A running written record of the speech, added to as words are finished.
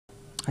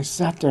I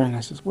sat there and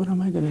I said, what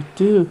am I going to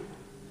do?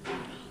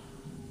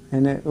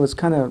 And it was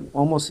kind of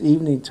almost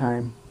evening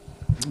time.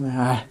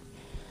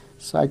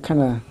 So I kind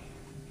of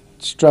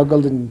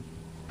struggled and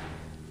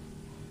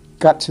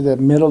got to the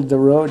middle of the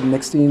road. And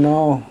next thing you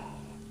know,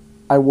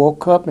 I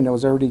woke up and it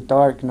was already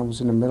dark and I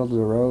was in the middle of the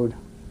road.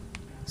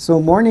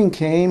 So morning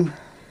came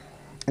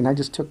and I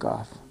just took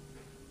off.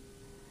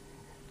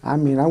 I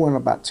mean, I went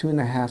about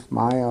 2.5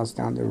 miles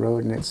down the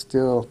road and it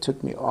still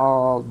took me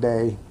all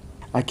day.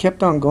 I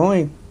kept on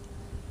going.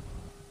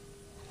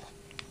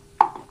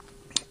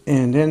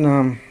 And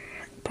then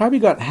probably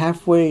got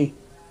halfway in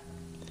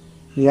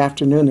the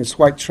afternoon, this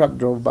white truck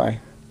drove by.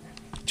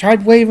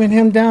 Tried waving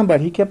him down, but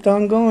he kept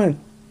on going.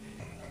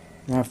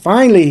 Now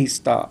finally he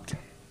stopped.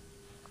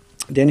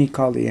 Then he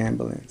called the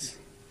ambulance.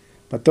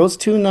 But those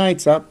 2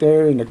 nights out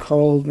there in the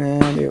cold,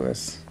 man, it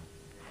was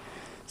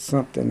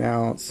something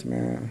else,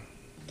 man.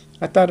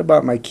 I thought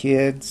about my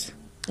kids.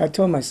 I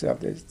told myself,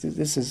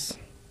 this is,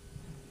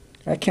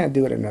 I can't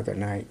do it another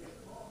night.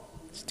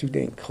 It's too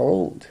dang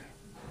cold.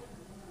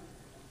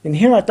 And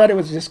here I thought it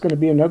was just going to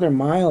be another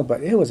mile,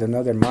 but it was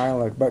another mile,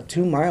 like about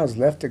 2 miles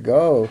left to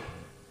go.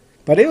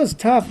 But it was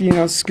tough, you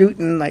know,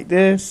 scooting like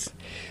this.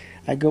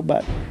 I go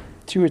about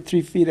 2 or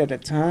 3 feet at a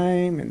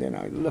time, and then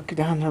I look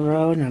down the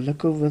road, and I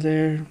look over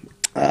there.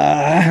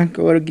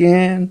 Go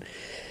again.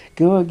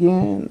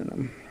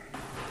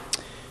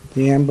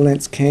 The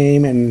ambulance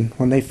came, and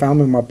when they found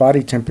me, my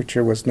body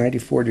temperature was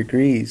 94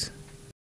 degrees.